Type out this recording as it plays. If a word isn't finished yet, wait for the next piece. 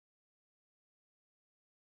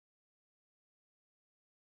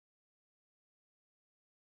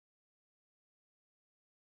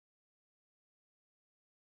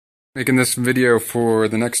Making this video for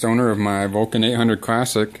the next owner of my Vulcan 800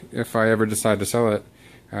 Classic, if I ever decide to sell it.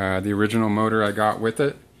 The original motor I got with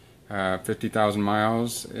it, 50,000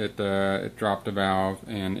 miles, it dropped a valve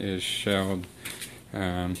and is shelled.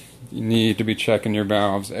 You need to be checking your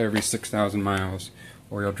valves every 6,000 miles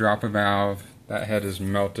or you'll drop a valve. That head is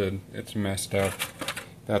melted, it's messed up.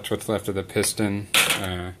 That's what's left of the piston.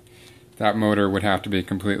 That motor would have to be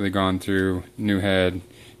completely gone through, new head,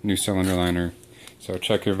 new cylinder liner. So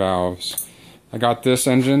check your valves. I got this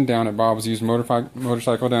engine down at Bob's Used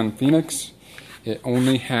Motorcycle down in Phoenix. It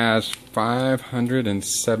only has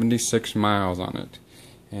 576 miles on it.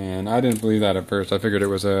 And I didn't believe that at first. I figured it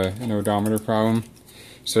was an odometer problem.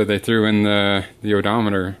 So they threw in the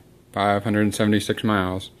odometer, 576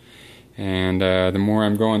 miles. And the more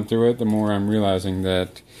I'm going through it, the more I'm realizing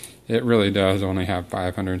that it really does only have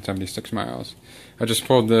 576 miles. I just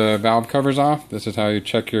pulled the valve covers off. This is how you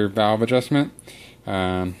check your valve adjustment.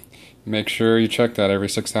 Make sure you check that every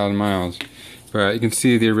 6,000 miles. But you can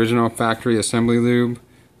see the original factory assembly lube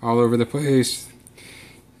all over the place.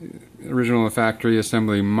 Original factory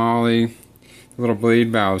assembly moly. The little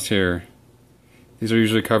blade valves here. These are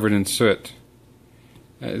usually covered in soot.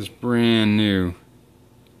 That is brand new.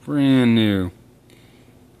 Brand new.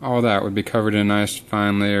 All that would be covered in a nice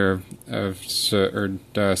fine layer of soot or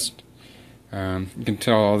dust. You can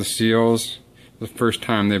tell all the seals, the first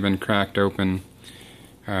time they've been cracked open.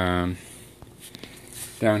 Down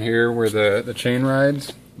here where the chain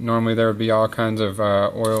rides, normally there would be all kinds of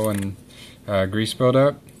oil and grease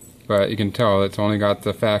buildup, but you can tell it's only got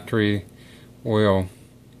the factory oil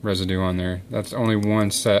residue on there. That's only one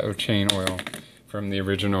set of chain oil from the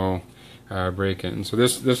original break-in. So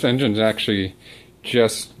this engine's actually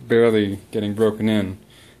just barely getting broken in.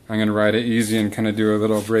 I'm going to ride it easy and kind of do a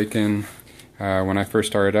little break-in when I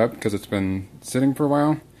first started up because it's been sitting for a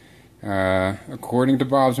while. According to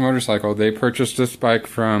Bob's Motorcycle, they purchased this bike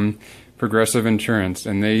from Progressive Insurance,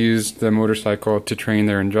 and they used the motorcycle to train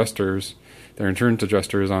their insurance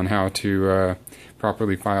adjusters on how to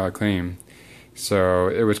properly file a claim. So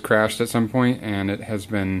it was crashed at some point, and it has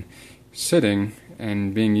been sitting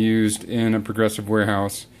and being used in a Progressive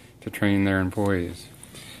warehouse to train their employees.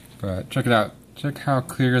 But check it out. Check how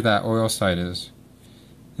clear that oil sight is.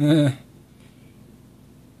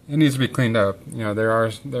 It needs to be cleaned up. You know, there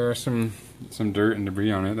are some dirt and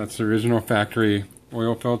debris on it. That's the original factory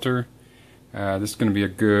oil filter. This is going to be a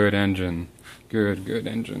good engine. Good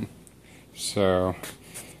engine. So,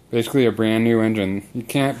 basically a brand new engine. You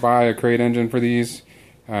can't buy a crate engine for these.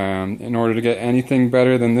 In order to get anything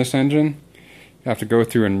better than this engine, you have to go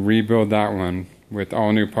through and rebuild that one with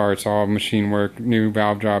all new parts, all machine work, new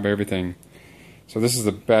valve job, everything. So this is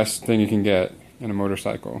the best thing you can get in a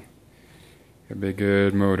motorcycle. A big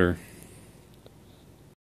good motor.